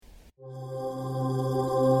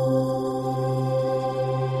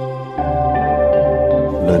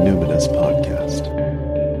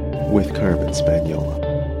Spagnola.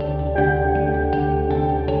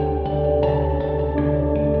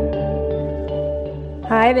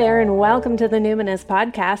 Hi there, and welcome to the Numinous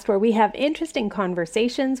Podcast, where we have interesting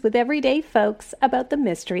conversations with everyday folks about the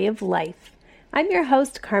mystery of life. I'm your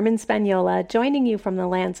host, Carmen Spagnola, joining you from the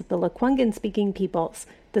lands of the Lekwungen-speaking peoples,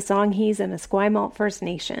 the Songhees and Esquimalt First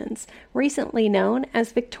Nations, recently known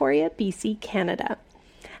as Victoria, BC, Canada.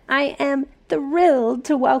 I am thrilled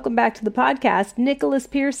to welcome back to the podcast Nicholas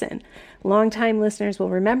Pearson. Longtime listeners will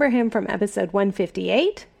remember him from episode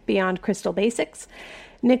 158, Beyond Crystal Basics.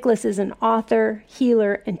 Nicholas is an author,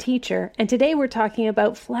 healer, and teacher, and today we're talking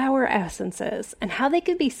about flower essences and how they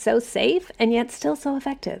can be so safe and yet still so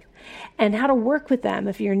effective, and how to work with them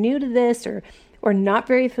if you're new to this or not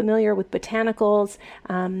very familiar with botanicals,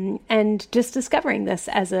 and just discovering this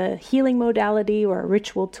as a healing modality or a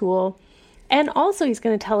ritual tool. And also he's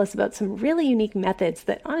going to tell us about some really unique methods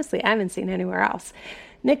that honestly I haven't seen anywhere else.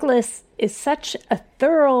 Nicholas is such a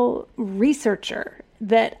thorough researcher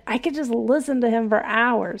that I could just listen to him for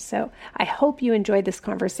hours. So I hope you enjoyed this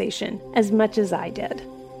conversation as much as I did.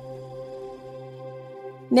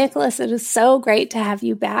 Nicholas, it is so great to have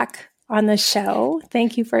you back on the show.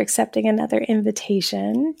 Thank you for accepting another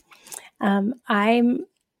invitation. I'm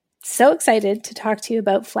so excited to talk to you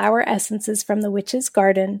about flower essences from the witch's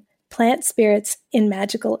garden, plant spirits in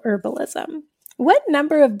magical herbalism. What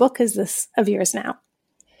number of book is this of yours now?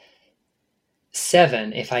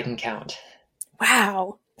 7, if I can count.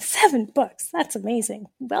 Wow, 7 books. That's amazing.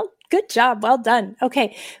 Well, good job. Well done.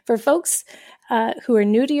 Okay, for folks who are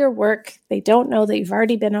new to your work, they don't know that you've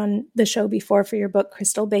already been on the show before for your book,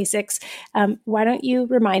 Crystal Basics. Why don't you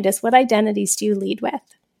remind us, what identities do you lead with?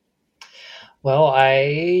 Well, I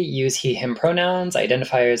use he, him pronouns,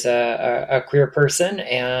 identify as a queer person,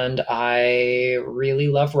 and I really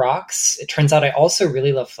love rocks. It turns out I also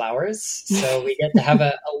really love flowers, so we get to have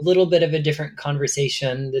a little bit of a different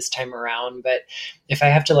conversation this time around. But if I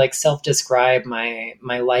have to self-describe my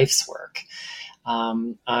life's work,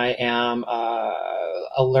 I am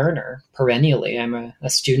a learner perennially. I'm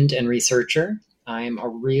a student and researcher. I'm a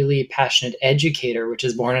really passionate educator, which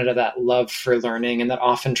is born out of that love for learning, and that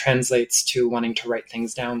often translates to wanting to write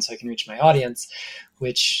things down so I can reach my audience,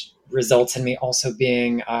 which results in me also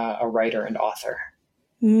being a writer and author.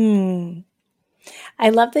 I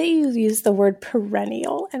love that you use the word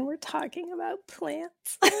perennial, and we're talking about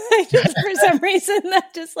plants. For some reason,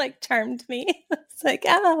 that just charmed me. It's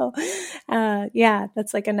yeah,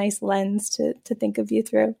 that's a nice lens to think of you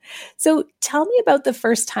through. So tell me about the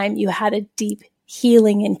first time you had a deep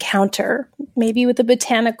healing encounter, maybe with a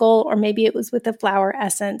botanical, or maybe it was with a flower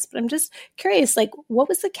essence. But I'm just curious, what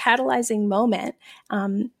was the catalyzing moment?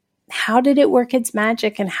 How did it work its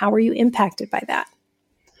magic, and how were you impacted by that?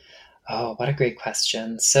 Oh, what a great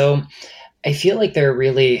question. So I feel like there are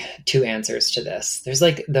really 2 answers to this. There's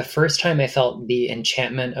the first time I felt the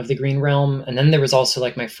enchantment of the green realm. And then there was also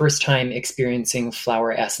my first time experiencing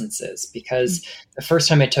flower essences, because the first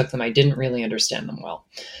time I took them, I didn't really understand them well.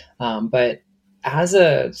 But as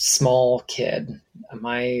a small kid,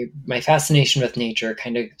 my fascination with nature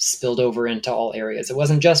kind of spilled over into all areas. It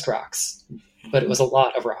wasn't just rocks, but it was a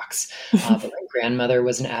lot of rocks. But my grandmother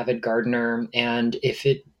was an avid gardener, and if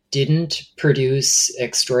it didn't produce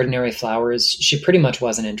extraordinary flowers, she pretty much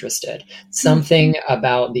wasn't interested. Something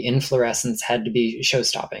about the inflorescence had to be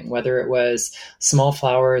show-stopping, whether it was small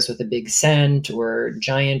flowers with a big scent, or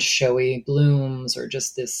giant showy blooms, or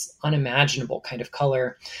just this unimaginable kind of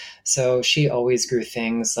color. So she always grew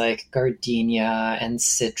things like gardenia and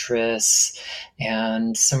citrus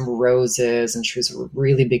and some roses, and she was a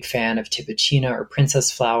really big fan of tibuchina, or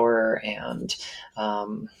princess flower, and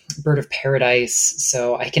bird of paradise.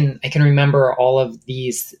 So I can remember all of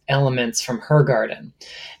these elements from her garden.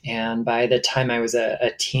 And by the time I was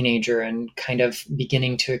a teenager and kind of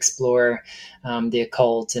beginning to explore the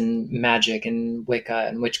occult and magic and Wicca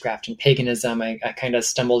and witchcraft and paganism, I kind of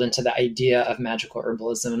stumbled into the idea of magical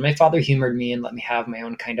herbalism. And my father humored me and let me have my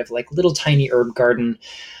own kind of little tiny herb garden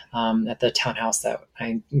at the townhouse that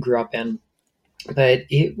I grew up in. But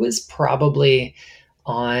it was probably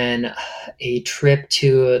on a trip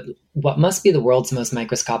to what must be the world's most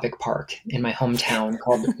microscopic park in my hometown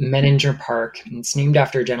called Menninger Park. It's named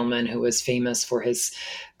after a gentleman who was famous for his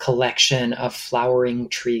collection of flowering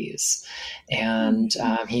trees. And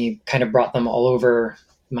he kind of brought them all over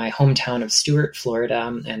my hometown of Stuart,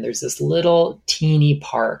 Florida. And there's this little teeny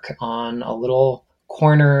park on a little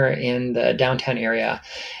corner in the downtown area.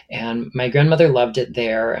 And my grandmother loved it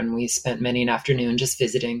there. And we spent many an afternoon just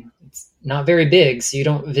visiting. It's not very big, so you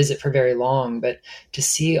don't visit for very long, but to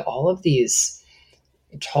see all of these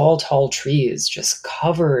tall trees just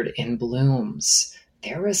covered in blooms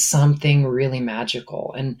there was something really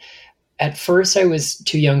magical. And at first I was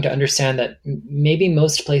too young to understand that maybe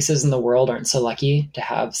most places in the world aren't so lucky to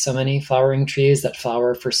have so many flowering trees that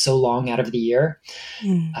flower for so long out of the year.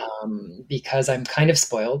 Mm. Because I'm kind of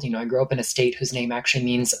spoiled. I grew up in a state whose name actually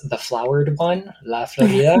means the flowered one, La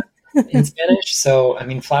Florida in Spanish. So, I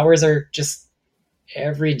mean, flowers are just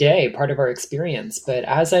every day part of our experience. But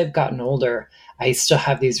as I've gotten older, I still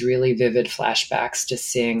have these really vivid flashbacks to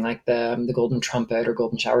seeing like the golden trumpet or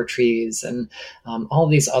golden shower trees and all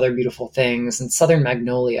these other beautiful things and southern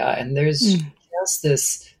magnolia. And there's just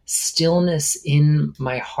this stillness in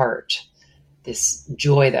my heart, this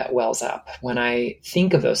joy that wells up when I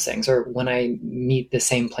think of those things or when I meet the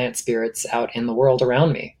same plant spirits out in the world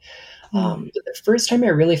around me. But the first time I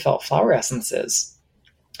really felt flower essences,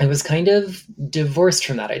 I was kind of divorced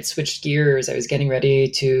from that. I'd switched gears. I was getting ready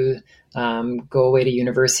to go away to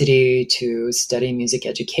university to study music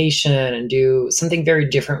education and do something very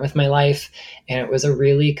different with my life. And it was a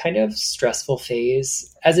really kind of stressful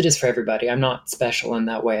phase, as it is for everybody. I'm not special in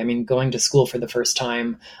that way. I mean, going to school for the first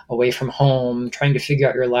time, away from home, trying to figure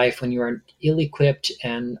out your life when you are ill-equipped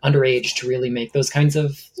and underage to really make those kinds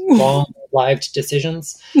of long-lived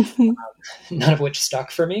decisions, none of which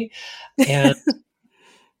stuck for me. And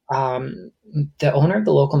the owner of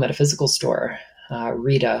the local metaphysical store,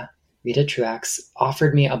 Rita Truax,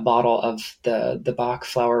 offered me a bottle of the Bach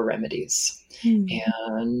flower remedies.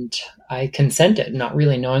 And I consented, not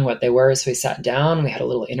really knowing what they were. So we sat down, we had a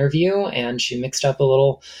little interview, and she mixed up a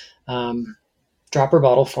little dropper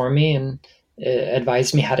bottle for me and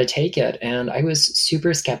advised me how to take it. And I was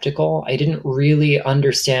super skeptical. I didn't really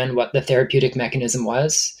understand what the therapeutic mechanism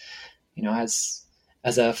was.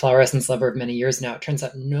 As a flower essence lover of many years now, it turns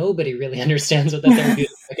out nobody really understands what the therapeutic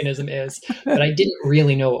mechanism is, but I didn't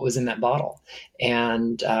really know what was in that bottle.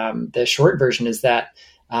 And the short version is that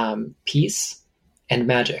peace and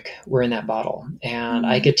magic were in that bottle. And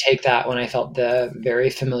I could take that when I felt the very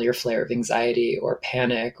familiar flare of anxiety or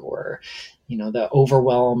panic or, the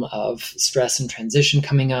overwhelm of stress and transition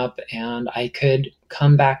coming up, and I could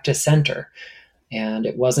come back to center. And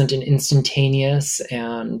it wasn't an instantaneous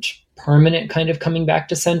and permanent kind of coming back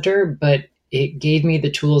to center, but it gave me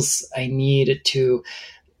the tools I needed to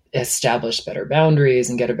establish better boundaries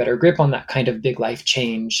and get a better grip on that kind of big life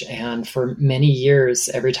change. And for many years,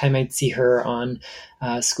 every time I'd see her on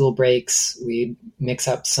school breaks, we'd mix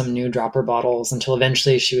up some new dropper bottles until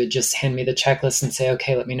eventually she would just hand me the checklist and say,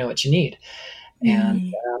 okay, let me know what you need.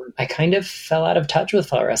 And I kind of fell out of touch with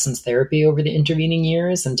flower essence therapy over the intervening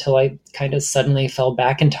years until I kind of suddenly fell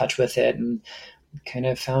back in touch with it and kind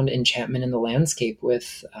of found enchantment in the landscape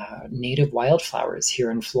with native wildflowers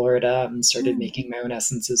here in Florida and started making my own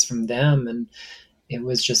essences from them. And it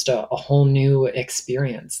was just a whole new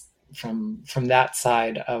experience from that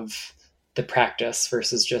side of the practice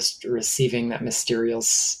versus just receiving that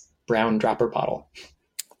mysterious brown dropper bottle.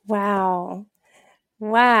 Wow.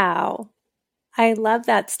 I love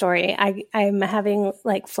that story. I'm having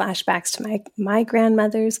like flashbacks to my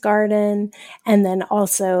grandmother's garden, and then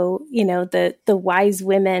also, the wise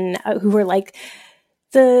women who were like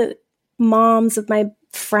the moms of my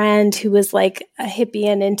friend who was like a hippie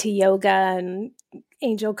and into yoga and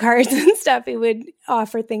angel cards and stuff. He would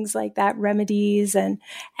offer things like that, remedies,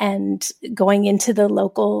 and going into the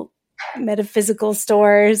local metaphysical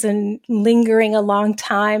stores and lingering a long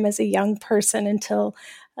time as a young person until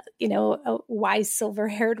a wise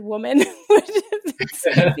silver-haired woman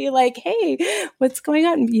would be like, hey, what's going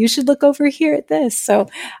on? You should look over here at this. So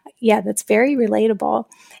yeah, that's very relatable.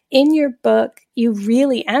 In your book, you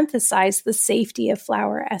really emphasize the safety of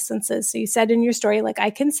flower essences. So you said in your story, like, I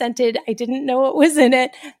consented, I didn't know what was in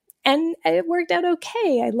it, and it worked out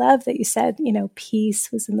okay. I love that you said,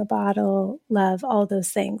 peace was in the bottle, love, all those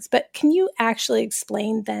things. But can you actually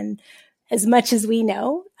explain then, as much as we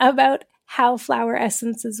know, about how flower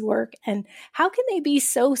essences work and how can they be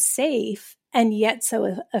so safe and yet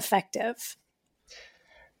so effective?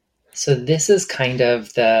 So this is kind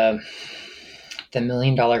of the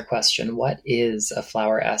 $1,000,000 question. What is a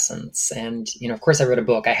flower essence? And, of course I wrote a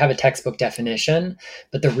book. I have a textbook definition,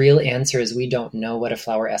 but the real answer is we don't know what a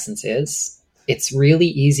flower essence is. It's really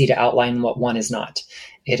easy to outline what one is not.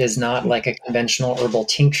 It is not like a conventional herbal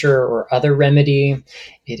tincture or other remedy.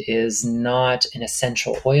 It is not an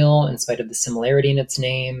essential oil, in spite of the similarity in its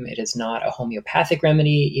name. It is not a homeopathic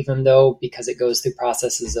remedy, even though, because it goes through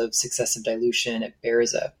processes of successive dilution, it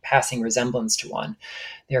bears a passing resemblance to one.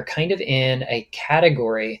 They're kind of in a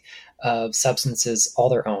category of substances all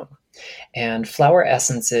their own. And flower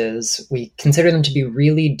essences, we consider them to be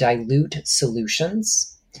really dilute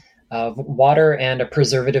solutions of water and a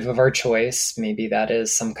preservative of our choice. Maybe that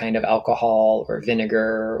is some kind of alcohol or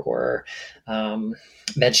vinegar or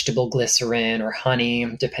vegetable glycerin or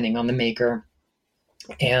honey, depending on the maker.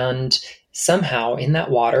 And somehow in that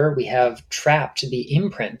water, we have trapped the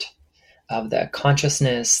imprint of the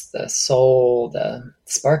consciousness, the soul, the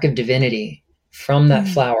spark of divinity from that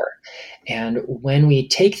flower. And when we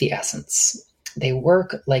take the essence, they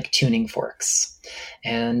work like tuning forks.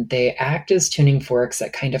 And they act as tuning forks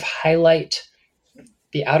that kind of highlight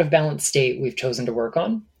the out of balance state we've chosen to work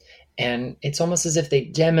on. And it's almost as if they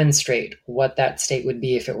demonstrate what that state would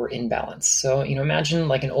be if it were in balance. So, imagine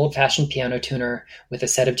like an old fashioned piano tuner with a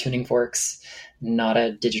set of tuning forks, not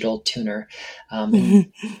a digital tuner.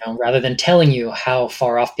 Rather than telling you how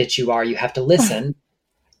far off pitch you are, you have to listen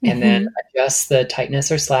and then adjust the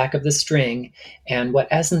tightness or slack of the string. And what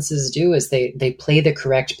essences do is they play the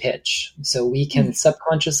correct pitch. So we can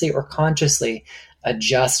subconsciously or consciously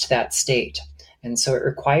adjust that state. And so it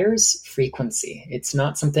requires frequency. It's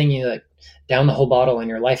not something you like down the whole bottle and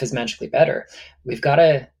your life is magically better. We've got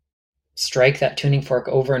to strike that tuning fork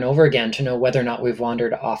over and over again to know whether or not we've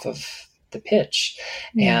wandered off of the pitch.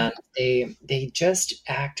 And they just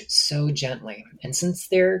act so gently. And since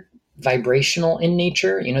they're vibrational in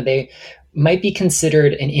nature, they might be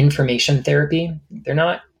considered an information therapy. They're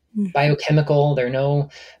not biochemical. There are no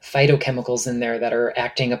phytochemicals in there that are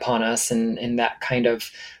acting upon us in that kind of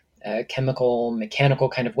chemical, mechanical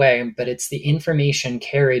kind of way, but it's the information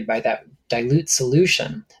carried by that dilute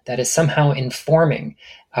solution that is somehow informing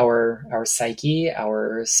our psyche,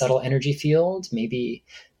 our subtle energy field, maybe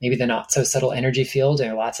the not so subtle energy field.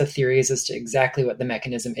 There are lots of theories as to exactly what the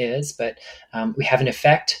mechanism is, but we have an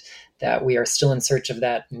effect that we are still in search of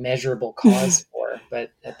that measurable cause for.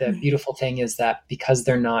 But the beautiful thing is that because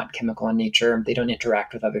they're not chemical in nature, they don't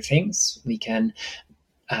interact with other things. We can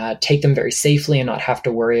take them very safely and not have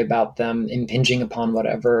to worry about them impinging upon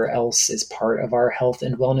whatever else is part of our health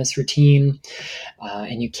and wellness routine.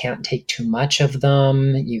 And you can't take too much of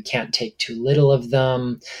them. You can't take too little of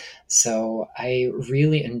them. So I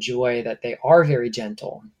really enjoy that they are very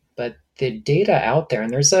gentle, but the data out there,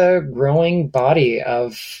 and there's a growing body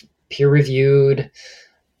of peer-reviewed,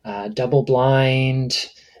 double-blind,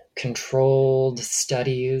 controlled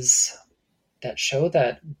studies that show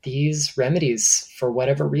that these remedies, for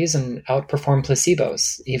whatever reason, outperform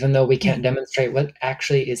placebos, even though we can't demonstrate what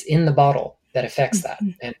actually is in the bottle that affects that.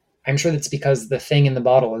 And I'm sure that's because the thing in the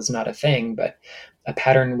bottle is not a thing, but a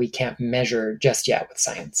pattern we can't measure just yet with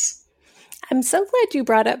science. I'm so glad you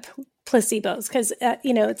brought up placebos because,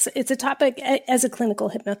 it's a topic as a clinical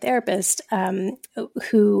hypnotherapist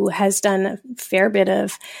who has done a fair bit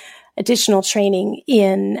of additional training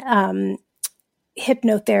in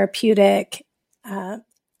hypnotherapeutic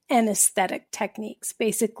anesthetic techniques,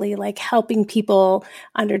 basically like helping people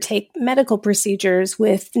undertake medical procedures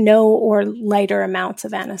with no or lighter amounts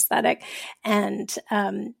of anesthetic. And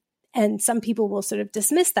some people will sort of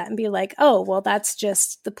dismiss that and be like, oh, well, that's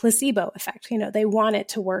just the placebo effect. They want it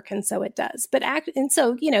to work. And so it does.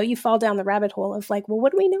 So you fall down the rabbit hole of like, well,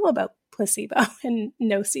 what do we know about placebo and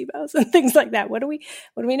nocebos and things like that? What do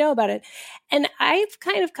we know about it? And I've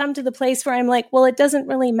kind of come to the place where I'm like, well, it doesn't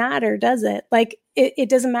really matter, does it? Like, it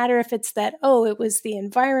doesn't matter if it's that, oh, it was the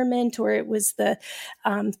environment or it was the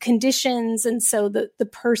conditions. And so the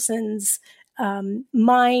person's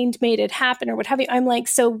mind made it happen or what have you. I'm like,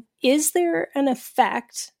 so is there an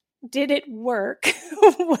effect? Did it work?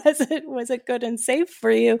 was it good and safe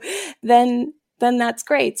for you? Then that's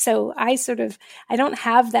great. So I don't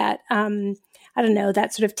have that,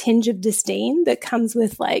 that sort of tinge of disdain that comes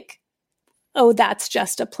with like, oh, that's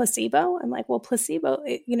just a placebo. I'm like, well, placebo,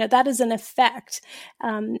 that is an effect.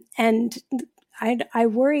 And I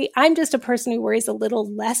worry, I'm just a person who worries a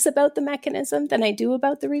little less about the mechanism than I do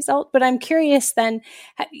about the result. But I'm curious then,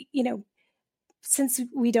 since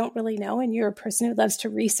we don't really know, and you're a person who loves to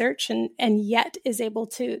research and yet is able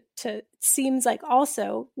to seems like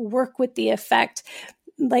also work with the effect,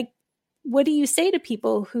 like, what do you say to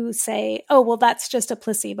people who say, oh, well, that's just a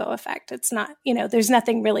placebo effect. It's not, there's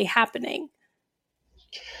nothing really happening.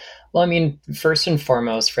 Well, I mean, first and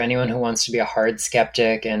foremost, for anyone who wants to be a hard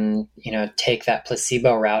skeptic and, take that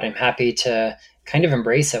placebo route, I'm happy to kind of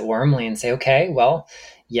embrace it warmly and say, okay, well,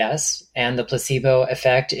 yes. And the placebo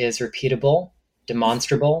effect is repeatable,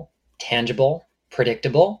 demonstrable, tangible,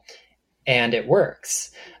 predictable, and it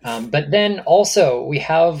works. But then also we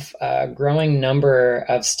have a growing number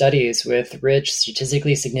of studies with rich,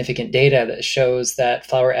 statistically significant data that shows that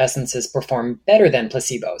flower essences perform better than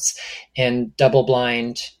placebos in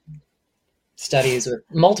double-blind studies with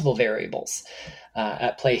multiple variables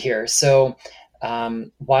at play here. So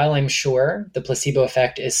while I'm sure the placebo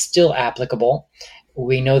effect is still applicable,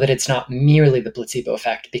 we know that it's not merely the placebo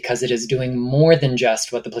effect because it is doing more than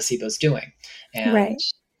just what the placebo is doing. And Right.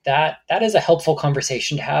 that is a helpful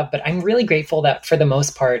conversation to have. But I'm really grateful that for the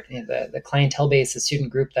most part, the clientele base, the student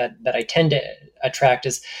group that I tend to attract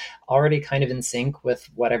is already kind of in sync with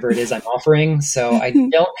whatever it is I'm offering. So I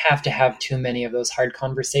don't have to have too many of those hard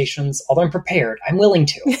conversations, although I'm prepared. I'm willing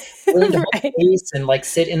to. Willing to hold Right. space and like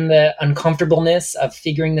sit in the uncomfortableness of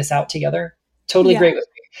figuring this out together. Totally Yeah. great with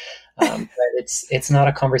me. But it's not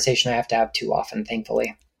a conversation I have to have too often,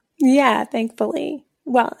 thankfully. Yeah, thankfully.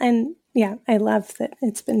 Well, and yeah, I love that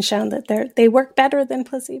it's been shown that they work better than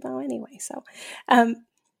placebo anyway. Um,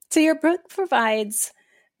 so your book provides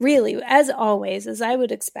really, as always, as I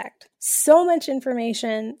would expect, so much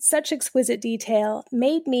information, such exquisite detail,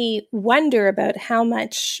 made me wonder about how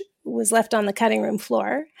much was left on the cutting room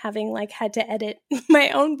floor, having like had to edit my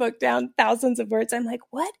own book down thousands of words. I'm like,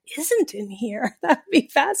 what isn't in here? That would be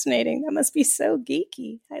fascinating. That must be so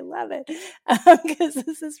geeky. I love it because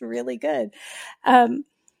this is really good.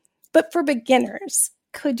 But for beginners,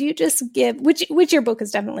 could you just give, which your book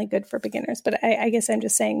is definitely good for beginners, but I guess I'm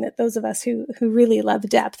just saying that those of us who really love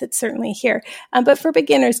depth, it's certainly here. But for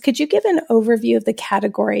beginners, could you give an overview of the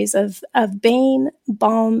categories of bane,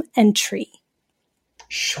 balm, and tree?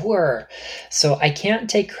 Sure. So I can't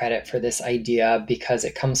take credit for this idea because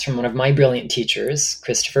it comes from one of my brilliant teachers,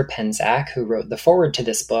 Christopher Penczak, who wrote the foreword to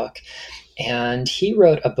this book. And he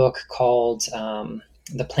wrote a book called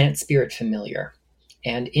The Plant Spirit Familiar.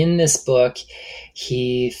 And in this book,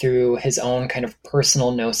 he, through his own kind of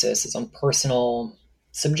personal gnosis, his own personal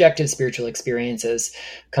subjective spiritual experiences,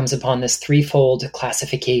 comes upon this threefold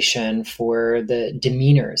classification for the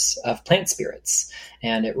demeanors of plant spirits.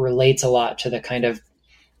 And it relates a lot to the kind of,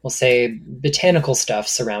 we'll say, botanical stuff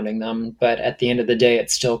surrounding them. But at the end of the day,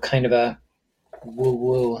 it's still kind of a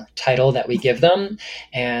woo-woo title that we give them.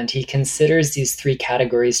 And he considers these three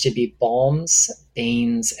categories to be balms,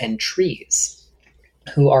 banes, and trees,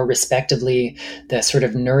 who are respectively the sort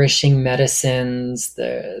of nourishing medicines,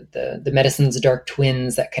 the medicine's dark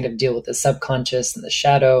twins that kind of deal with the subconscious and the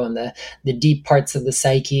shadow and the deep parts of the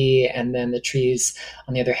psyche. And then the trees,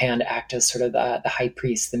 on the other hand, act as sort of the high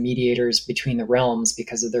priests, the mediators between the realms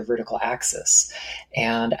because of their vertical axis.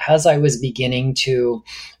 And as I was beginning to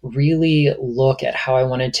really look at how I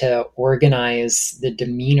wanted to organize the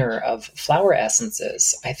demeanor of flower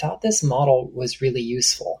essences, I thought this model was really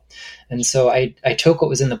useful. And so I took what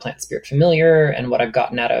was in the Plant Spirit Familiar and what I've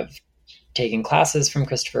gotten out of taking classes from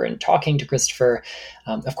Christopher and talking to Christopher,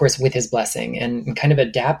 of course, with his blessing, and kind of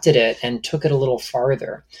adapted it and took it a little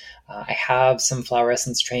farther. I have some flower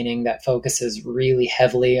essence training that focuses really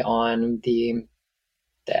heavily on the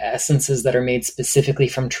essences that are made specifically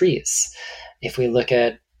from trees. If we look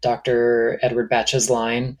at Dr. Edward Batch's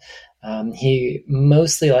line, he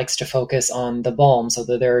mostly likes to focus on the balms,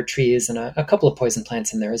 although there are trees and a couple of poison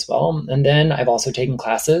plants in there as well. And then I've also taken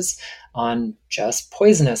classes on just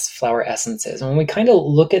poisonous flower essences. And when we kind of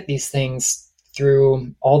look at these things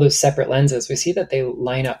through all those separate lenses, we see that they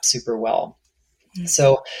line up super well. Mm-hmm.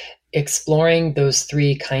 So exploring those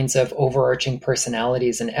three kinds of overarching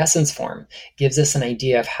personalities in essence form gives us an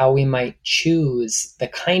idea of how we might choose the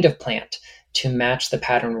kind of plant to match the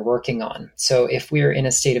pattern we're working on. So if we're in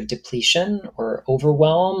a state of depletion or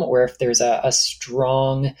overwhelm, or if there's a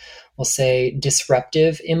strong, we'll say,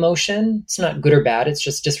 disruptive emotion, it's not good or bad, it's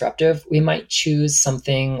just disruptive, we might choose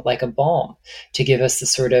something like a balm to give us the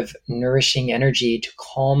sort of nourishing energy to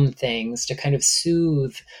calm things, to kind of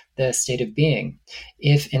soothe the state of being.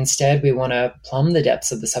 If instead we want to plumb the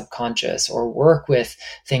depths of the subconscious or work with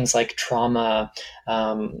things like trauma,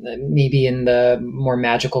 maybe in the more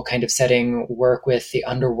magical kind of setting, work with the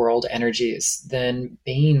underworld energies, then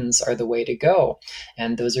banes are the way to go.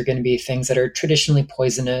 And those are going to be things that are traditionally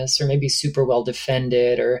poisonous or maybe super well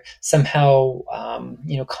defended or somehow,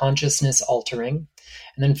 consciousness altering.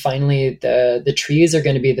 And then finally, the trees are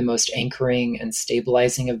going to be the most anchoring and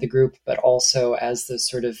stabilizing of the group, but also as the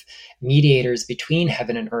sort of mediators between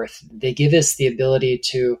heaven and earth. They give us the ability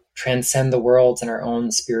to transcend the worlds and our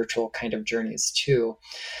own spiritual kind of journeys too.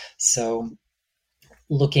 So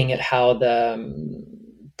looking at how the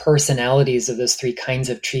personalities of those three kinds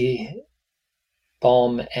of tree,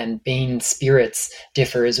 balm, and bane spirits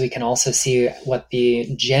differs, we can also see what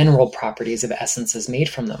the general properties of essences made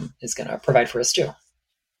from them is going to provide for us too.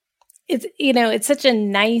 It's such a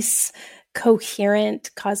nice,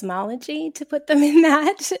 coherent cosmology to put them in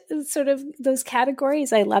that sort of those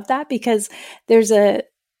categories. I love that because there's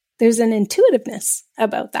there's an intuitiveness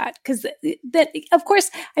about that. Because that, of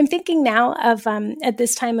course, I'm thinking now of at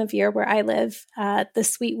this time of year where I live, the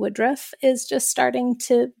sweet woodruff is just starting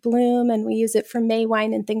to bloom, and we use it for May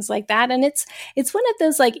wine and things like that. And it's one of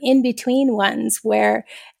those like in between ones where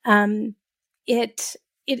it's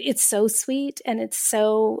so sweet, and it's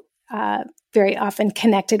so very often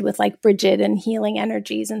connected with like Bridget and healing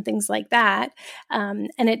energies and things like that. And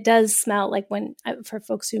it does smell like when, for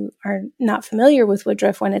folks who are not familiar with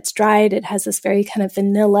woodruff, when it's dried, it has this very kind of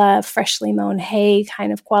vanilla, freshly mown hay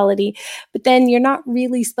kind of quality. But then you're not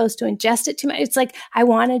really supposed to ingest it too much. It's like, I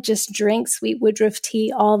want to just drink sweet woodruff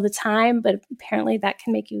tea all the time, but apparently that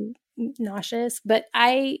can make you nauseous, but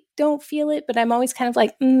I don't feel it. But I'm always kind of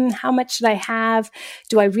like, how much should I have?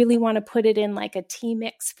 Do I really want to put it in like a tea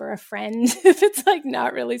mix for a friend if it's like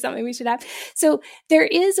not really something we should have? So there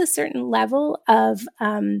is a certain level of,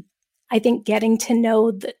 I think, getting to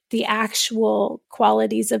know the actual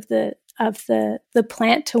qualities of the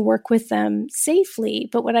plant to work with them safely.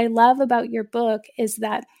 But what I love about your book is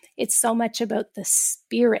that it's so much about the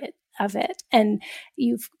spirit of it. And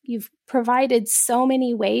you've provided so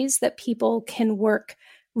many ways that people can work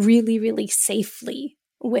really, really safely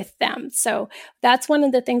with them. So that's one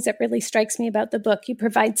of the things that really strikes me about the book. You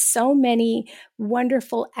provide so many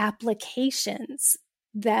wonderful applications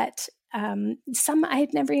that some I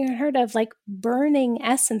had never even heard of, like burning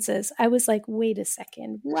essences. I was like, wait a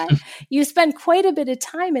second, what? You spend quite a bit of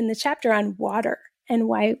time in the chapter on water and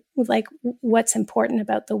why, like, what's important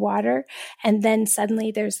about the water. And then suddenly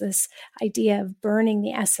there's this idea of burning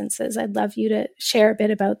the essences. I'd love you to share a bit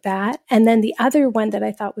about that. And then the other one that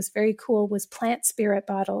I thought was very cool was plant spirit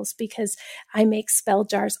bottles, because I make spell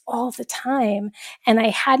jars all the time. And I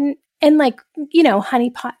hadn't, and like, you know,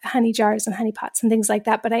 honey jars and honey pots and things like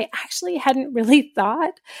that. But I actually hadn't really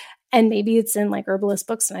thought, and maybe it's in like herbalist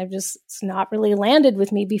books and it's not really landed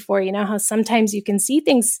with me before. You know how sometimes you can see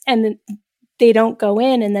things and they don't go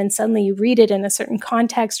in, and then suddenly you read it in a certain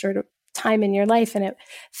context or time in your life and it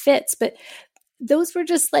fits. But those were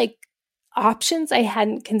just like options I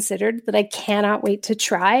hadn't considered that I cannot wait to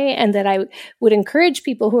try, and that I would encourage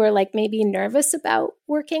people who are like maybe nervous about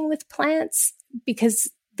working with plants because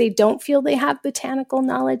they don't feel they have botanical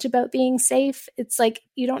knowledge about being safe. It's like,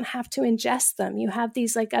 you don't have to ingest them. You have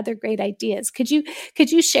these like other great ideas. Could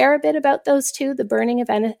you share a bit about those two, the burning of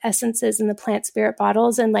essences and the plant spirit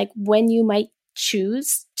bottles, and like when you might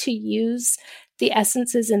choose to use the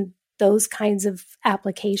essences in those kinds of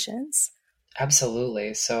applications?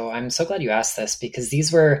 Absolutely. So I'm so glad you asked this, because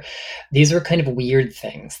these were kind of weird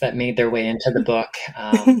things that made their way into the book.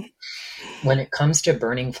 When it comes to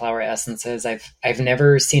burning flower essences, I've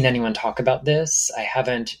never seen anyone talk about this. I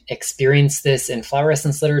haven't experienced this in flower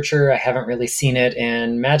essence literature. I haven't really seen it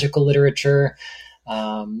in magical literature.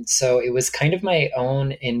 So it was kind of my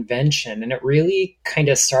own invention. And it really kind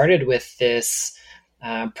of started with this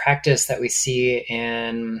practice that we see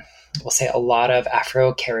in, we'll say, a lot of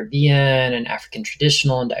Afro-Caribbean and African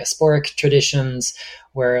traditional and diasporic traditions,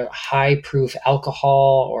 where high-proof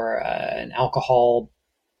alcohol or an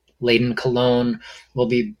alcohol-laden cologne will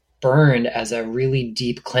be burned as a really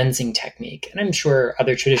deep cleansing technique. And I'm sure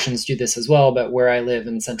other traditions do this as well, but where I live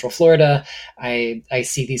in Central Florida, I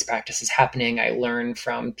see these practices happening. I learn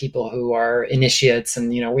from people who are initiates,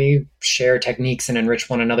 and, you know, we share techniques and enrich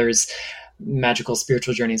one another's magical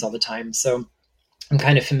spiritual journeys all the time. So I'm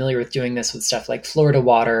kind of familiar with doing this with stuff like Florida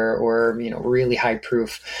water or, you know, really high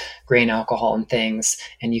proof grain alcohol and things.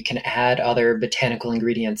 And you can add other botanical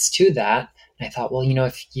ingredients to that. And I thought, well, you know,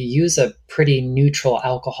 if you use a pretty neutral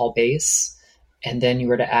alcohol base and then you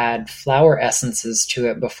were to add flower essences to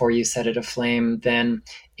it before you set it aflame, then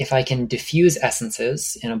if I can diffuse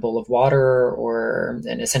essences in a bowl of water or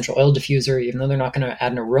an essential oil diffuser, even though they're not going to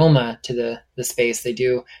add an aroma to the space, they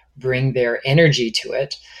do bring their energy to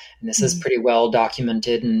it. And this is pretty well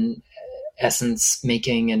documented in essence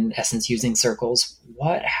making and essence using circles.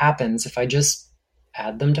 What happens if I just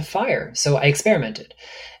add them to fire? So I experimented.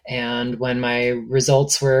 And when my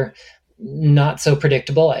results were not so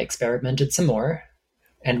predictable, I experimented some more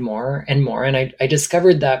and more and more. And I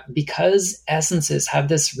discovered that because essences have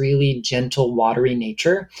this really gentle, watery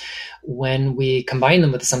nature, when we combine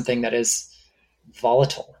them with something that is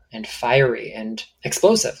volatile and fiery and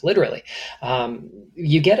explosive, literally,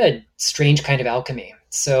 you get a strange kind of alchemy.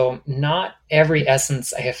 So not every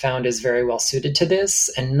essence I have found is very well suited to this,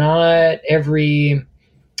 and not every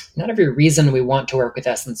not every reason we want to work with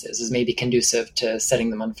essences is maybe conducive to setting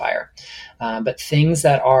them on fire. But things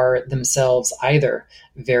that are themselves either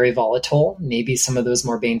very volatile, maybe some of those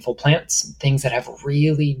more baneful plants, things that have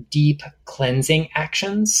really deep cleansing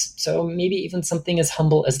actions. So maybe even something as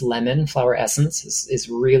humble as lemon flower essence is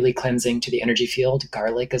really cleansing to the energy field.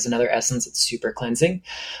 Garlic is another essence that's super cleansing.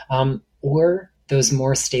 Or those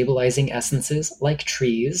more stabilizing essences like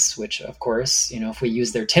trees, which of course, if we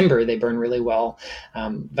use their timber, they burn really well.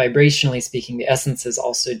 Vibrationally speaking, the essences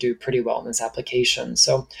also do pretty well in this application.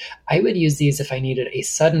 So I would use these if I needed a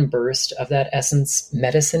sudden burst of that essence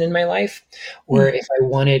medicine in my life, or if I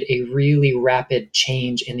wanted a really rapid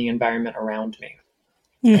change in the environment around me.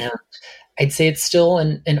 And I'd say it's still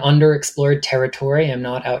an underexplored territory. I'm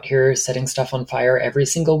not out here setting stuff on fire every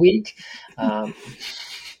single week.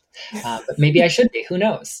 But maybe I should be. Who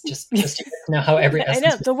knows? Just to know how every essence. I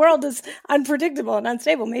know the world is unpredictable and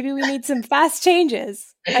unstable. Maybe we need some fast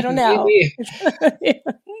changes. I don't know. Yeah.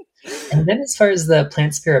 And then, as far as the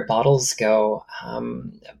plant spirit bottles go,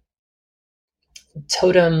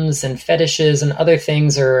 totems and fetishes and other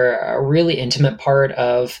things are a really intimate part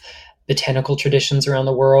of botanical traditions around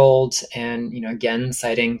the world. And, again,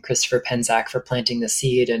 citing Christopher Penczak for planting the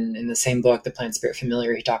seed. And in the same book, The Plant Spirit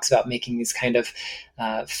Familiar, he talks about making these kind of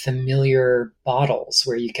familiar bottles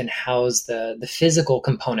where you can house the physical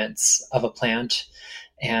components of a plant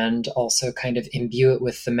and also kind of imbue it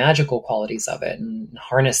with the magical qualities of it and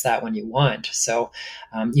harness that when you want. So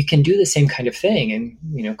you can do the same kind of thing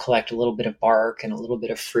and, collect a little bit of bark and a little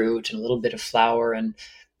bit of fruit and a little bit of flower and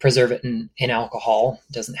preserve it in alcohol.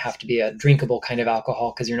 It doesn't have to be a drinkable kind of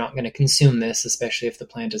alcohol because you're not going to consume this, especially if the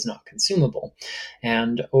plant is not consumable.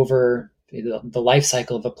 And over the life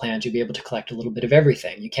cycle of a plant, you'll be able to collect a little bit of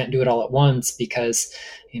everything. You can't do it all at once because,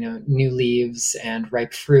 new leaves and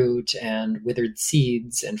ripe fruit and withered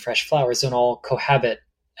seeds and fresh flowers don't all cohabit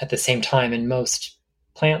at the same time in most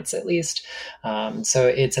plants, at least. So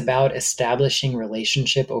it's about establishing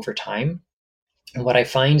relationship over time. And what I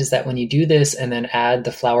find is that when you do this and then add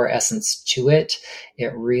the flower essence to it,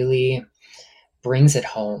 it really brings it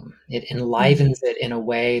home. It enlivens it in a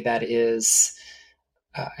way that is,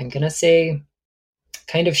 I'm going to say,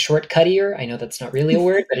 kind of shortcuttier. I know that's not really a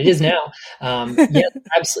word, but it is now. Yes,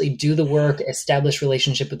 absolutely do the work, establish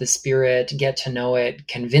relationship with the spirit, get to know it,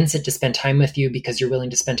 convince it to spend time with you because you're willing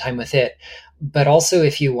to spend time with it. But also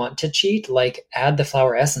if you want to cheat, add the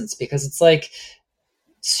flower essence because it's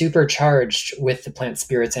supercharged with the plant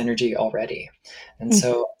spirit's energy already. And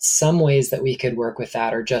so some ways that we could work with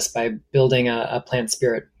that are just by building a plant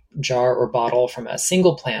spirit jar or bottle from a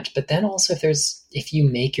single plant. But then also if you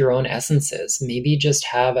make your own essences, maybe just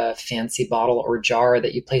have a fancy bottle or jar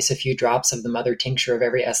that you place a few drops of the mother tincture of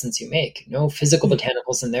every essence you make. No physical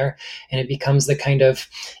botanicals in there. And it becomes the kind of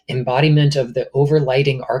embodiment of the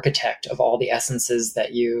overlighting architect of all the essences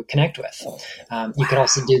that you connect with. You could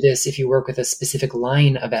also do this if you work with a specific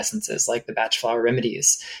line of essences like the Batch Flower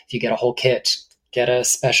Remedies. If you get a whole kit, get a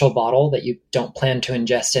special bottle that you don't plan to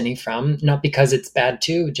ingest any from, not because it's bad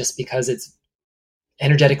too, just because it's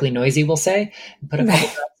energetically noisy, we'll say. Put a couple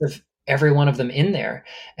drops of every one of them in there.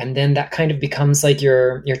 And then that kind of becomes like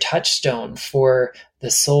your touchstone for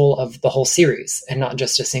the soul of the whole series and not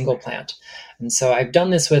just a single plant. And so I've done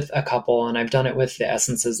this with a couple, and I've done it with the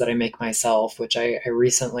essences that I make myself, which I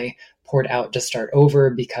recently poured out to start over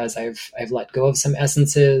because I've let go of some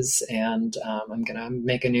essences, and I'm going to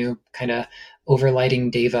make a new kind of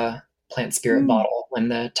overlighting Deva plant spirit bottle when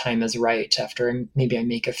the time is right, after maybe I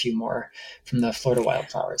make a few more from the Florida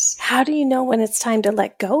wildflowers. How do you know when it's time to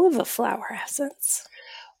let go of a flower essence?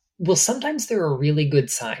 Well, sometimes there are really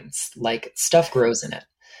good signs, like stuff grows in it.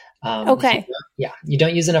 Okay. You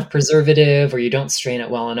don't use enough preservative or you don't strain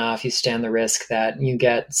it well enough, you stand the risk that you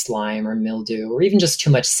get slime or mildew or even just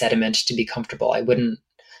too much sediment to be comfortable. I wouldn't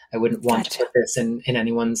want to put this in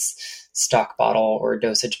anyone's stock bottle or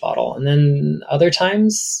dosage bottle. And then other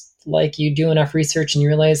times, like, you do enough research and you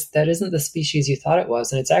realize that isn't the species you thought it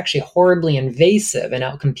was, and it's actually horribly invasive and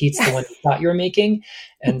outcompetes the one you thought you were making.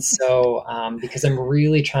 And so because I'm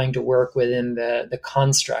really trying to work within the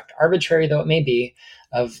construct, arbitrary though it may be,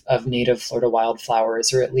 of native Florida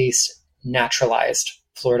wildflowers, or at least naturalized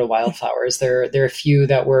Florida wildflowers. There are a few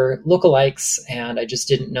that were lookalikes, and I just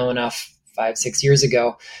didn't know enough 5-6 years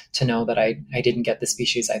ago to know that I didn't get the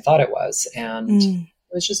species I thought it was. And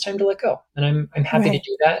it was just time to let go. And I'm happy to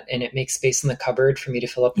do that. And it makes space in the cupboard for me to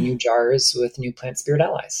fill up new jars with new plant spirit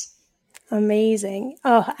allies. Amazing.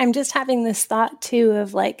 Oh, I'm just having this thought too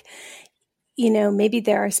of maybe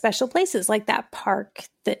there are special places like that park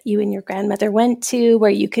that you and your grandmother went to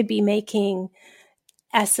where you could be making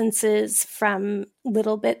essences from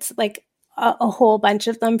little bits. Like a whole bunch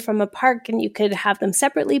of them from a park, and you could have them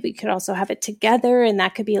separately, but you could also have it together. And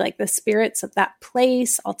that could be like the spirits of that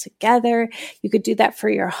place all together. You could do that for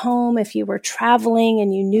your home if you were traveling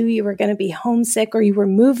and you knew you were going to be homesick, or you were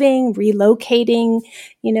moving, relocating,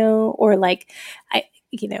 or like,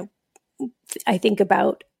 I think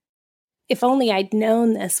about, if only I'd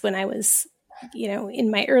known this when I was, in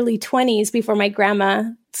my early 20s, before my grandma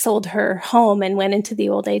sold her home and went into the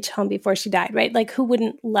old age home before she died, right? Like, who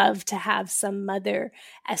wouldn't love to have some mother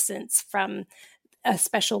essence from a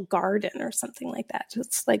special garden or something like that?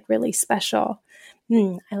 It's like really special.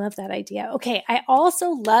 I love that idea. Okay. I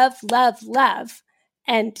also love,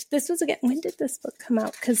 and this was, again, when did this book come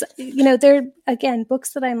out? Because, they're, again,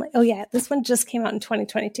 books that I'm like, oh yeah, this one just came out in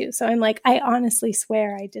 2022. So I'm like, I honestly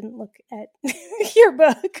swear I didn't look at your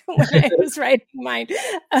book when I was writing mine.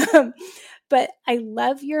 But I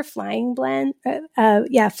love your flying blends and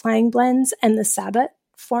the Sabbath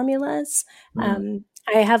formulas. I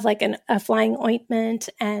have like a flying ointment,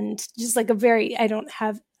 and just like I don't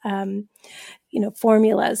have,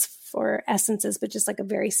 formulas for essences, but just like a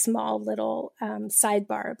very small little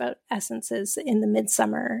sidebar about essences in the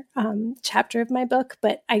Midsummer chapter of my book.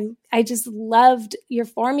 But I just loved your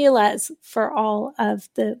formulas for all of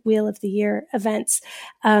the Wheel of the Year events.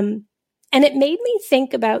 And it made me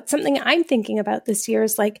think about something I'm thinking about this year,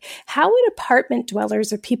 is like, how would apartment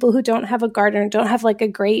dwellers or people who don't have a garden, don't have like a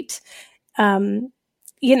great,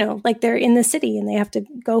 like they're in the city and they have to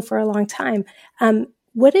go for a long time.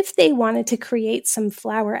 What if they wanted to create some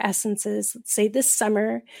flower essences? Let's say this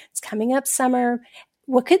summer, it's coming up summer.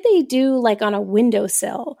 What could they do, like on a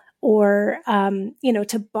windowsill, or,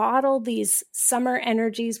 to bottle these summer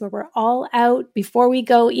energies where we're all out before we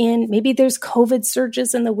go in? Maybe there's COVID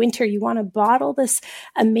surges in the winter. You want to bottle this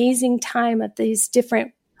amazing time at these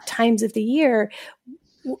different times of the year.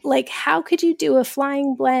 Like, how could you do a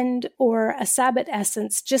flying blend or a Sabbath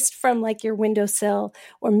essence just from like your windowsill?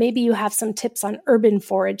 Or maybe you have some tips on urban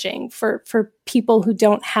foraging for people who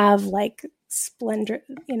don't have like splendor,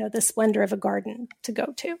 the splendor of a garden to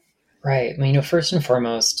go to. Right. Well, first and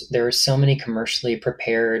foremost, there are so many commercially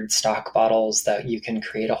prepared stock bottles that you can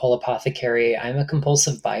create a whole apothecary. I'm a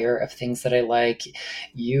compulsive buyer of things that I like.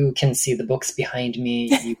 You can see the books behind me.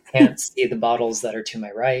 You can't see the bottles that are to my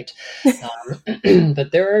right.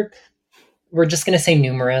 But we're just going to say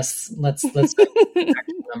numerous. Let's go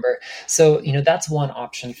number. So, that's one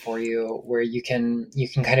option for you, where you can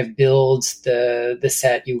kind of build the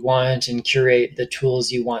set you want and curate the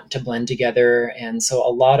tools you want to blend together. And so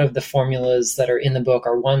a lot of the formulas that are in the book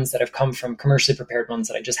are ones that have come from commercially prepared ones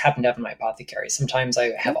that I just happen to have in my apothecary. Sometimes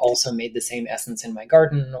I have also made the same essence in my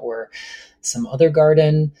garden or some other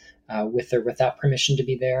garden, with or without permission to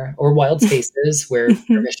be there, or wild spaces where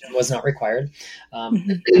permission was not required.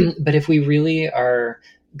 But if we really are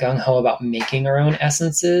gung-ho about making our own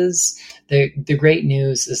essences, the great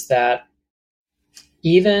news is that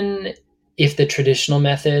even if the traditional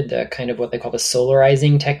method, the kind of what they call the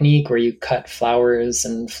solarizing technique, where you cut flowers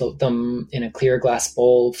and float them in a clear glass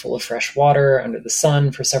bowl full of fresh water under the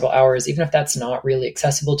sun for several hours, even if that's not really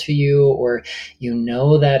accessible to you, or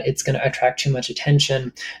that it's going to attract too much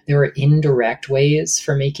attention, there are indirect ways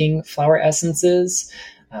for making flower essences.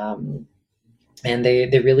 And they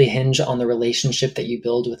really hinge on the relationship that you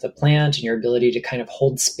build with the plant and your ability to kind of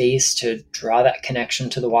hold space to draw that connection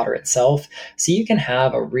to the water itself. So you can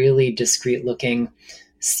have a really discreet looking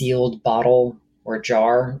sealed bottle or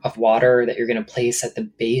jar of water that you're going to place at the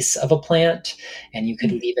base of a plant, and you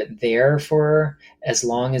could leave it there for as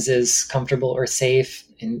long as is comfortable or safe.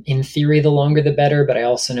 In theory, the longer the better, but I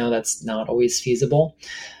also know that's not always feasible.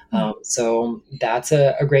 So that's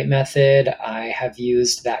a great method. I have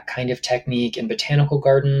used that kind of technique in botanical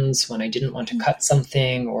gardens when I didn't want to cut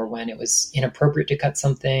something, or when it was inappropriate to cut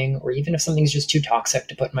something, or even if something's just too toxic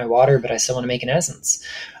to put in my water, but I still want to make an essence.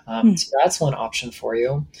 So that's one option for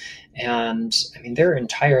you. And there are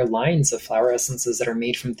entire lines of flower essences that are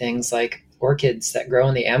made from things like orchids that grow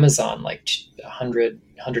in the Amazon, like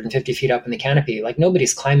 150 feet up in the canopy. Like,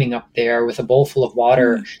 nobody's climbing up there with a bowl full of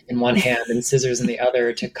water in one hand and scissors in the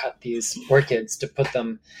other to cut these orchids to put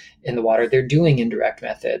them in the water. They're doing indirect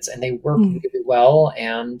methods, and they work really well.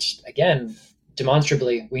 And again,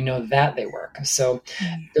 demonstrably, we know that they work. So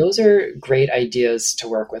those are great ideas to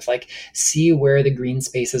work with. Like, see where the green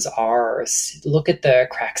spaces are, look at the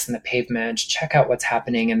cracks in the pavement, check out what's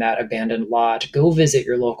happening in that abandoned lot, go visit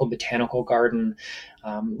your local botanical garden.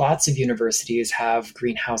 Lots of universities have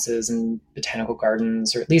greenhouses and botanical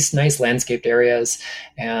gardens, or at least nice landscaped areas.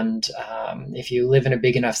 And if you live in a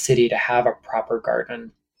big enough city to have a proper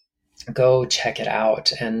garden, go check it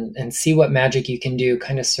out and see what magic you can do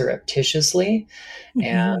kind of surreptitiously.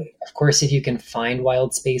 And of course, if you can find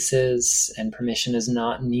wild spaces and permission is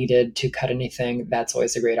not needed to cut anything, that's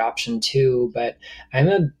always a great option too. But I'm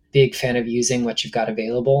a big fan of using what you've got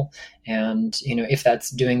available. And, if that's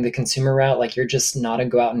doing the consumer route, like you're just not a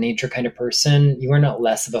go out in nature kind of person, you are not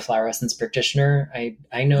less of a flower essence practitioner.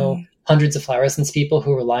 I know hundreds of flower essence people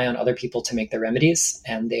who rely on other people to make their remedies,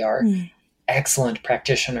 and they are excellent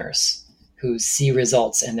practitioners who see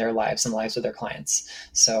results in their lives and lives of their clients.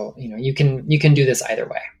 So, you can do this either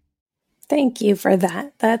way. Thank you for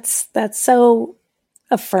that. That's so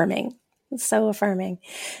affirming. So affirming.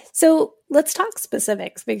 So let's talk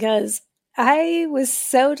specifics, because I was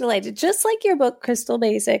so delighted, just like your book, Crystal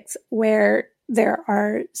Basics, where there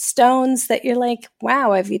are stones that you're like,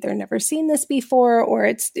 wow, I've either never seen this before, or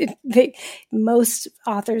most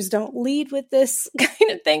authors don't lead with this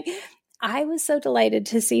kind of thing. I was so delighted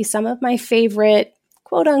to see some of my favorite,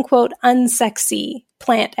 quote unquote, unsexy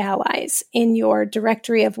plant allies in your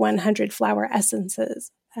Directory of 100 Flower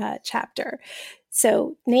Essences chapter.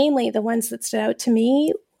 So, namely, the ones that stood out to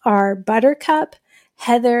me are buttercup,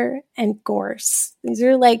 heather, and gorse. These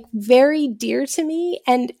are like very dear to me.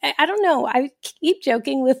 And I don't know, I keep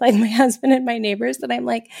joking with like my husband and my neighbors that I'm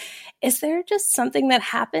like, is there just something that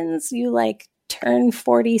happens? You like turn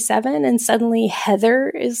 47 and suddenly heather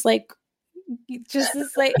is like, just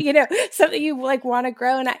this like, something you like want to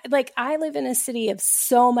grow. And I live in a city of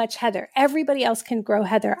so much heather. Everybody else can grow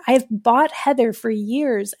heather. I've bought heather for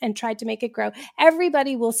years and tried to make it grow.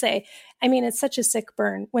 Everybody will say, it's such a sick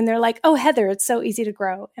burn when they're like, oh, heather, it's so easy to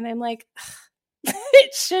grow. And I'm like,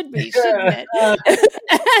 it should be, shouldn't it?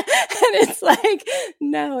 And it's like,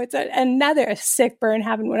 no, it's another sick burn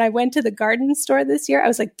happened. When I went to the garden store this year, I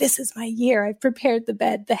was like, this is my year. I've prepared the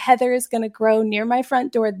bed. The heather is going to grow near my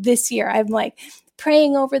front door this year. I'm like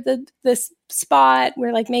praying over this spot.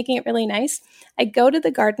 We're like making it really nice. I go to the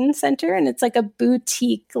garden center and it's like a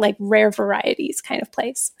boutique, like rare varieties kind of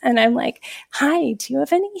place. And I'm like, hi, do you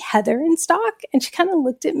have any heather in stock? And she kind of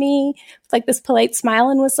looked at me with like this polite smile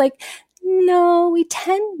and was like, no, we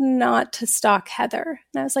tend not to stock heather.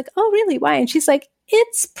 And I was like, oh, really? Why? And she's like,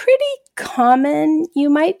 it's pretty common. You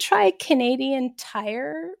might try Canadian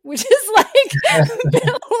Tire, which is like,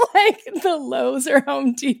 like the Lowe's or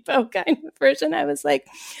Home Depot kind of version. I was like,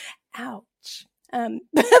 ouch. But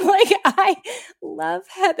like, I love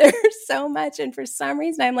heather so much. And for some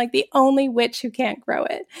reason, I'm like the only witch who can't grow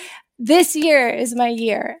it. This year is my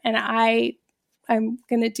year, and I'm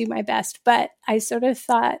going to do my best. But I sort of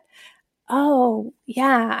thought, oh,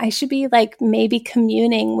 yeah, I should be like maybe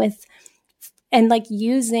communing with and like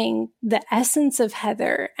using the essence of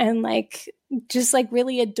heather and like just like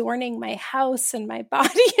really adorning my house and my body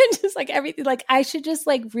and just like everything. Like I should just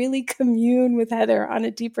like really commune with heather on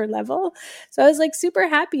a deeper level. So I was like super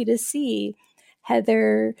happy to see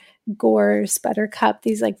heather, gorse, buttercup,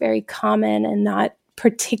 these like very common and not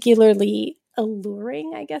particularly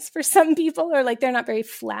alluring, I guess, for some people, or like they're not very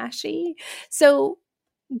flashy. So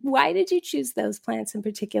why did you choose those plants in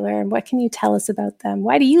particular, and what can you tell us about them?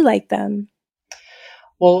 Why do you like them?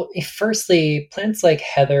 Well, firstly, plants like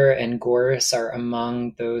heather and gorse are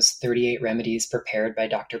among those 38 remedies prepared by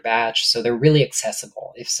Dr. Batch, so they're really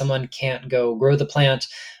accessible. If someone can't go grow the plant,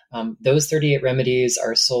 those 38 remedies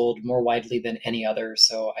are sold more widely than any other.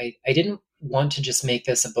 So I didn't want to just make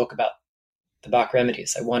this a book about the Bach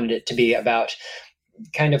remedies. I wanted it to be about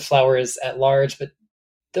kind of flowers at large, but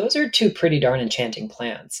those are two pretty darn enchanting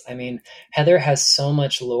plants. I mean, heather has so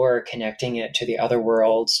much lore connecting it to the other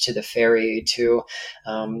worlds, to the fairy, to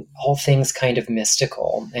all things kind of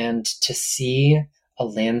mystical. And to see a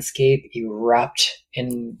landscape erupt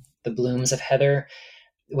in the blooms of heather,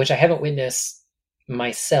 which I haven't witnessed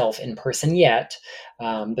myself in person yet,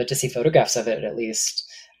 but to see photographs of it at least,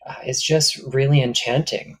 is just really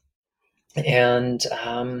enchanting. And,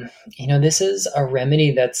 this is a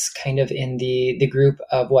remedy that's kind of in the group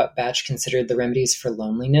of what Batch considered the remedies for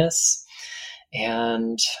loneliness.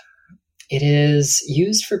 And it is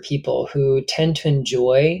used for people who tend to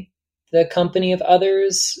enjoy the company of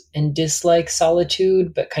others and dislike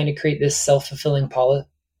solitude, but kind of create this self-fulfilling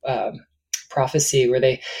prophecy where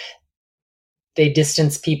they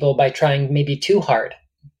distance people by trying maybe too hard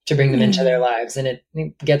to bring them into their lives, and it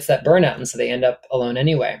gets that burnout, and so they end up alone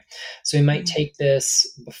anyway. So we might take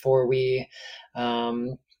this before we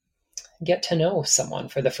get to know someone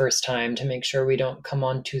for the first time to make sure we don't come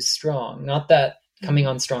on too strong. Not that coming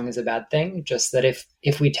on strong is a bad thing, just that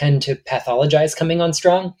if we tend to pathologize coming on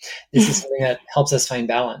strong, this is something that helps us find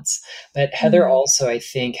balance. But heather also, I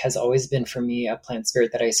think, has always been for me a plant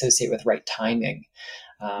spirit that I associate with right timing.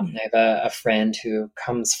 I have a friend who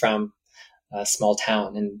comes from a small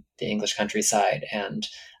town in the English countryside, and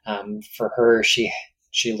for her, she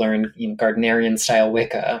learned Gardnerian style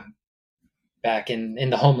Wicca back in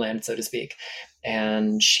the homeland, so to speak,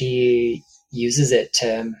 and she uses it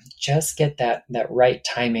to just get that right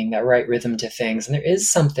timing, that right rhythm to things. And there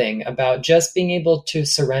is something about just being able to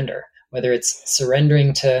surrender, whether it's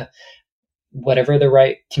surrendering to whatever the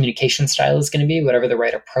right communication style is going to be, whatever the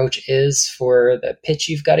right approach is for the pitch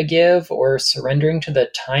you've got to give, or surrendering to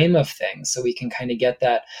the time of things so we can kind of get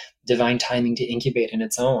that divine timing to incubate in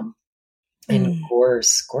its own. And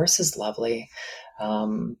gorse is lovely.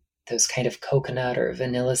 Those kind of coconut or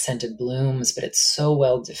vanilla scented blooms, but it's so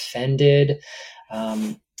well defended.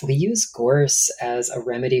 We use gorse as a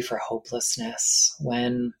remedy for hopelessness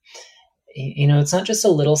when, it's not just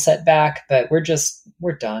a little setback, but we're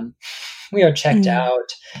done. We are checked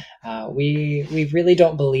out. We really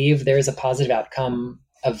don't believe there's a positive outcome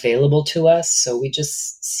available to us. So we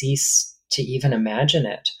just cease to even imagine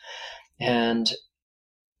it. And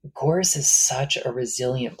gorse is such a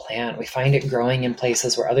resilient plant. We find it growing in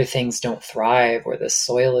places where other things don't thrive, or the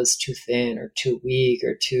soil is too thin or too weak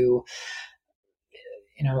or too,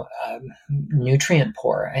 nutrient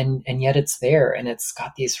poor. And yet it's there, and it's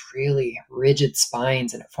got these really rigid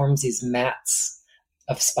spines, and it forms these mats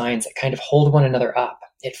of spines that kind of hold one another up.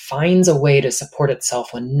 It finds a way to support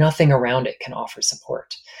itself when nothing around it can offer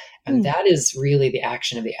support. And that is really the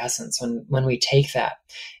action of the essence. When we take that,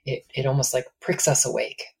 it almost like pricks us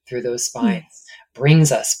awake through those spines,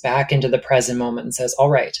 brings us back into the present moment and says,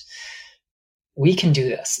 all right, we can do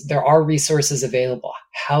this. There are resources available.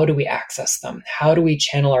 How do we access them? How do we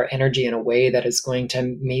channel our energy in a way that is going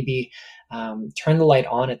to maybe turn the light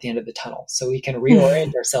on at the end of the tunnel so we can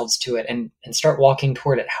reorient ourselves to it and start walking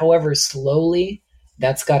toward it? However slowly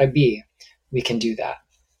that's got to be, we can do that.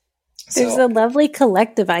 There's a lovely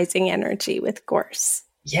collectivizing energy with gorse.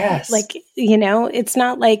 Yes. Like, it's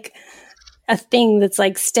not like a thing that's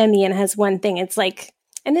like stemmy and has one thing. It's like,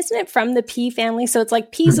 and isn't it from the pea family? So it's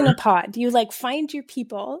like peas in a pod. You like find your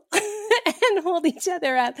people and hold each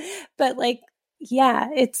other up. But like, yeah,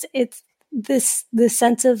 it's this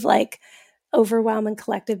sense of like overwhelm and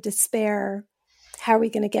collective despair. How are we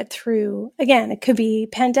going to get through? Again, it could be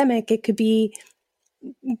pandemic. It could be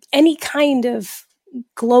any kind of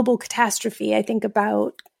global catastrophe. I think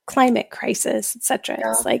about climate crisis, etc.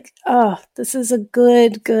 Yeah. It's like, oh, this is a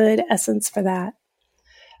good essence for that.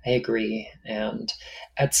 I agree. And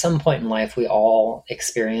at some point in life, we all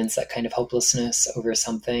experience that kind of hopelessness over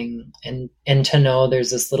something. And to know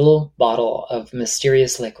there's this little bottle of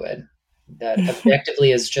mysterious liquid that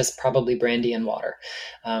objectively is just probably brandy and water,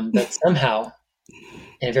 that somehow,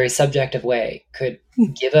 in a very subjective way, could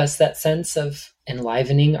give us that sense of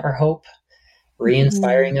enlivening our hope,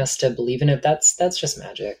 re-inspiring us to believe in it. That's just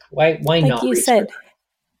magic. Why like not? You said,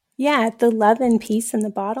 yeah, the love and peace in the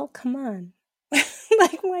bottle. Come on.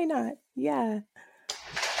 Like, why not? Yeah.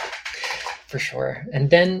 For sure. And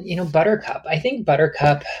then, Buttercup. I think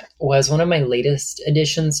Buttercup was one of my latest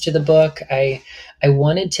additions to the book. I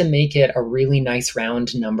wanted to make it a really nice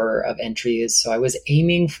round number of entries. So I was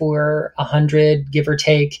aiming for 100, give or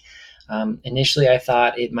take. Initially, I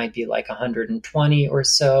thought it might be like 120 or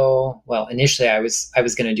so. Well, initially, I was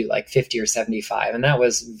going to do like 50 or 75. And that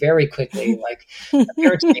was very quickly like,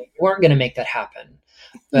 apparently, we weren't going to make that happen.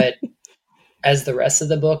 But as the rest of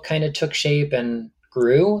the book kind of took shape and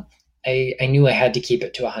grew, I knew I had to keep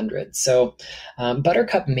it to 100. So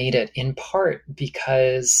Buttercup made it in part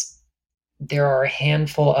because there are a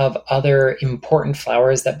handful of other important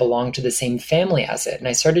flowers that belong to the same family as it. And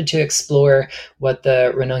I started to explore what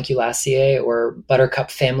the Ranunculaceae or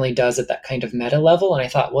Buttercup family does at that kind of meta level. And I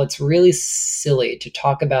thought, well, it's really silly to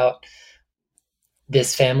talk about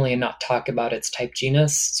this family and not talk about its type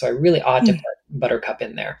genus. So I really ought to put Buttercup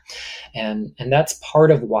in there. And that's part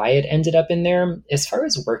of why it ended up in there. As far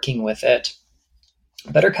as working with it,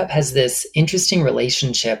 Buttercup has this interesting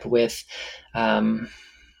relationship with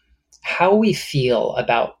how we feel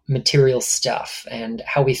about material stuff and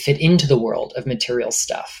how we fit into the world of material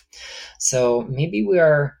stuff. So maybe we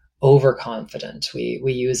are overconfident. We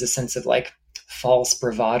use a sense of like false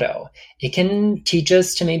bravado. It can teach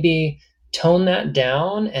us to maybe tone that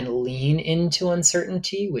down and lean into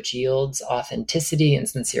uncertainty, which yields authenticity and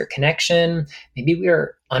sincere connection. Maybe we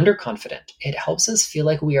are underconfident. It helps us feel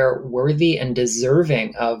like we are worthy and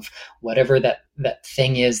deserving of whatever that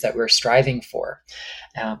thing is that we're striving for.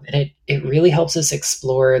 And it really helps us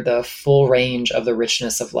explore the full range of the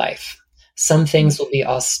richness of life. Some things will be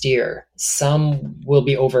austere, some will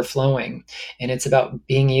be overflowing. And it's about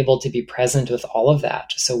being able to be present with all of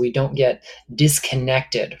that so we don't get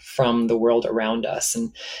disconnected from the world around us.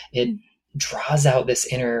 And it draws out this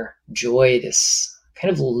inner joy, this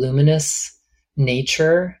kind of luminous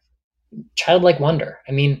nature, childlike wonder.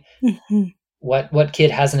 I mean, what kid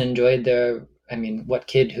hasn't enjoyed what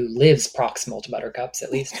kid who lives proximal to buttercups,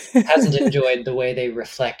 at least, hasn't enjoyed the way they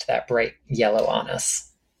reflect that bright yellow on us?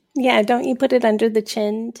 Yeah, don't you put it under the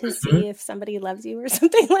chin to see if somebody loves you or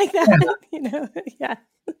something like that? Yeah.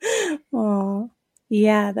 Oh,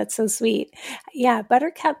 yeah, that's so sweet. Yeah,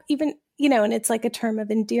 buttercup, even, and it's like a term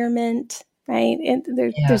of endearment, right? And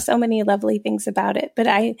there's so many lovely things about it.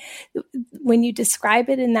 But when you describe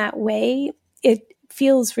it in that way, it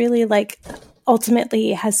feels really like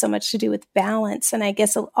ultimately it has so much to do with balance. And I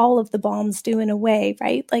guess all of the balms do in a way,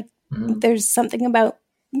 right? Like there's something about,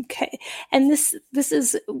 okay. And this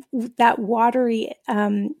is that watery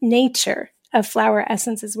nature of flower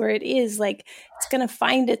essences where it is like, it's going to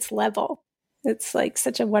find its level. It's like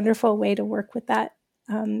such a wonderful way to work with that.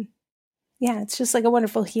 It's just like a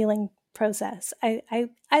wonderful healing process. I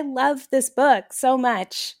love this book so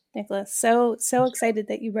much, Nicholas. So excited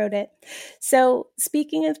that you wrote it. So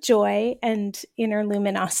speaking of joy and inner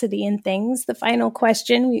luminosity and things, the final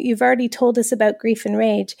question, you've already told us about grief and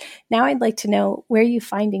rage. Now I'd like to know, where are you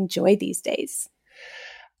finding joy these days?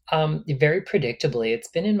 Very predictably, it's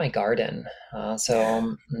been in my garden.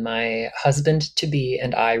 So my husband-to-be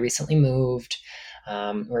and I recently moved.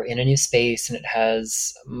 We're in a new space, and it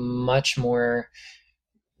has much more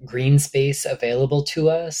green space available to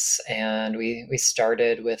us. And we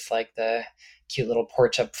started with like the cute little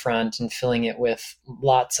porch up front and filling it with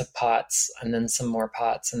lots of pots, and then some more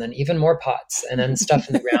pots, and then even more pots, and then stuff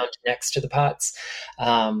in the ground next to the pots,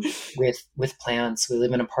 with plants. We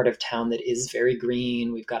live in a part of town that is very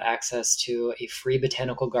green. We've got access to a free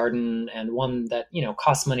botanical garden, and one that,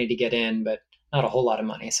 costs money to get in, but not a whole lot of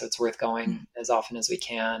money. So it's worth going as often as we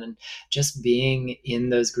can. And just being in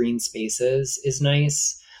those green spaces is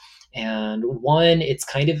nice. And one, it's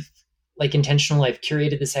kind of like intentional. I've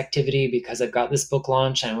curated this activity because I've got this book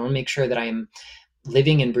launch, and I want to make sure that I'm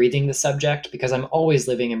living and breathing the subject, because I'm always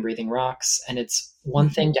living and breathing rocks. And it's one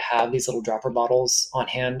thing to have these little dropper bottles on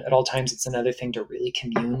hand at all times. It's another thing to really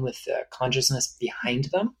commune with the consciousness behind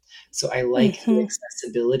them. So I like the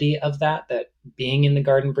accessibility of that being in the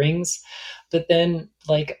garden brings. But then,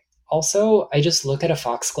 like, also, I just look at a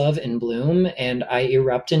foxglove in bloom and I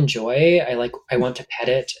erupt in joy. I want to pet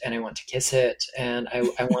it, and I want to kiss it, and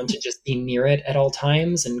I want to just be near it at all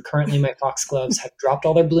times. And currently my foxgloves have dropped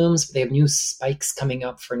all their blooms, but they have new spikes coming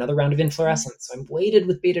up for another round of inflorescence. So I'm weighted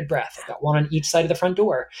with bated breath. I've got one on each side of the front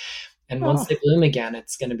door. And once they bloom again,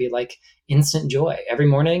 it's going to be like instant joy. Every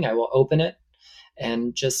morning I will open it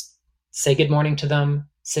and just say good morning to them,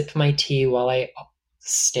 sip my tea while I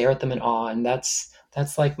stare at them in awe. And that's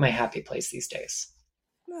like my happy place these days.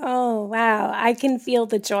 Oh, wow. I can feel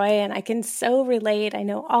the joy, and I can so relate. I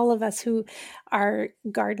know all of us who are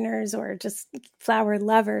gardeners or just flower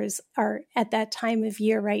lovers are at that time of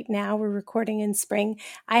year right now. We're recording in spring.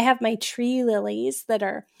 I have my tree lilies that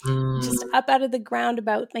are just up out of the ground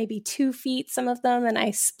about maybe 2 feet, some of them, and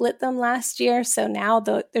I split them last year. So now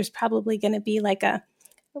there's probably going to be like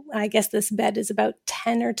I guess this bed is about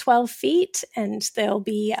 10 or 12 feet, and there'll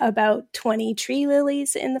be about 20 tree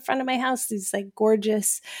lilies in the front of my house. These like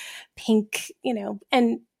gorgeous pink,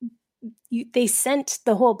 and they scent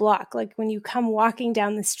the whole block. Like when you come walking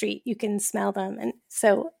down the street, you can smell them. And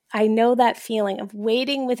so I know that feeling of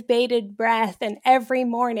waiting with bated breath, and every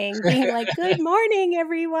morning being like, good morning,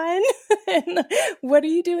 everyone. And what are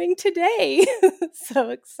you doing today? So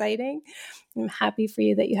exciting. I'm happy for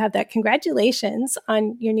you that you have that. Congratulations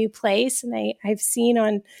on your new place. And I've seen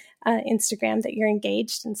on Instagram that you're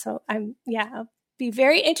engaged. And so I'll be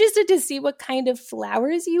very interested to see what kind of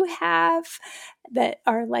flowers you have that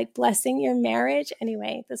are like blessing your marriage.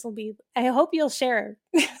 Anyway, I hope you'll share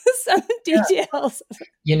some details.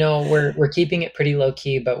 We're keeping it pretty low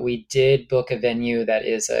key, but we did book a venue that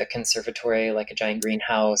is a conservatory, like a giant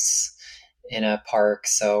greenhouse in a park.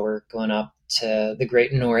 So we're going up to the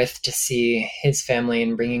great north to see his family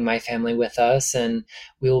and bringing my family with us. And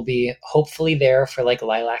we will be hopefully there for like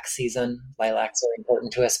lilac season. Lilacs are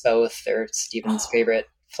important to us both. They're Stephen's favorite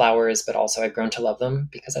flowers, but also I've grown to love them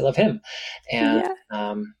because I love him. And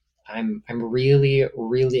I'm really,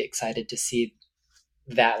 really excited to see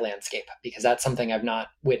that landscape, because that's something I've not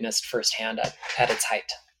witnessed firsthand at its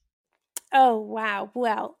height. Oh, wow.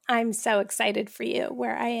 Well, I'm so excited for you.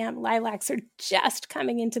 Where I am, lilacs are just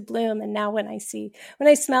coming into bloom. And now when I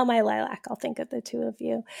smell my lilac, I'll think of the two of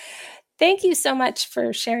you. Thank you so much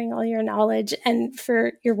for sharing all your knowledge and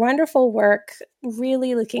for your wonderful work.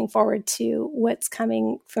 Really looking forward to what's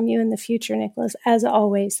coming from you in the future, Nicholas. As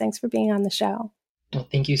always, thanks for being on the show. Well,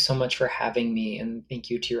 thank you so much for having me, and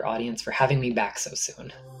thank you to your audience for having me back so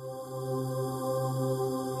soon.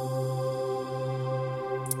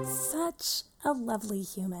 Such a lovely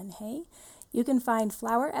human, hey? You can find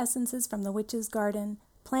Flower Essences from the Witch's Garden,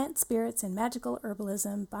 Plant Spirits and Magical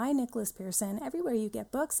Herbalism by Nicholas Pearson everywhere you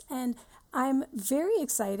get books, and I'm very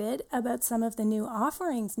excited about some of the new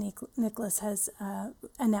offerings Nicholas has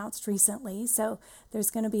announced recently. So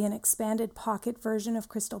there's going to be an expanded pocket version of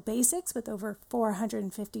Crystal Basics with over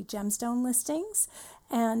 450 gemstone listings,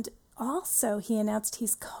 and also, he announced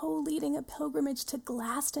he's co-leading a pilgrimage to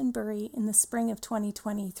Glastonbury in the spring of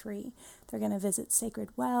 2023. They're going to visit sacred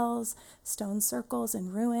wells, stone circles,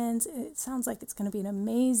 and ruins. It sounds like it's going to be an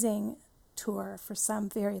amazing tour for some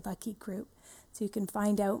very lucky group. So you can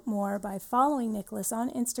find out more by following Nicholas on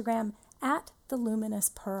Instagram at The Luminous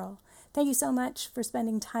Pearl. Thank you so much for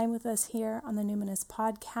spending time with us here on the Numinous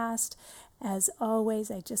Podcast. As always,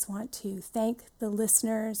 I just want to thank the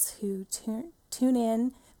listeners who tune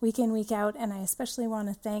in week in, week out, and I especially want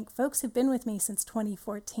to thank folks who've been with me since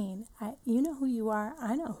 2014. You know who you are.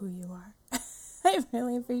 I know who you are. I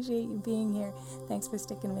really appreciate you being here. Thanks for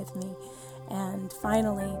sticking with me. And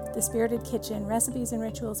finally, The Spirited Kitchen, Recipes and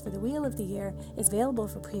Rituals for the Wheel of the Year is available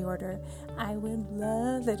for pre-order. I would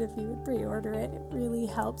love it if you would pre-order it. It really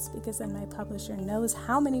helps because then my publisher knows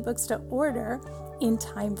how many books to order in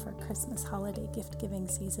time for Christmas holiday gift-giving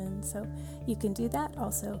season. So you can do that.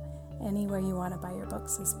 Also, anywhere you want to buy your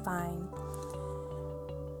books is fine.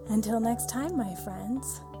 Until next time, my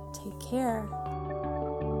friends, take care.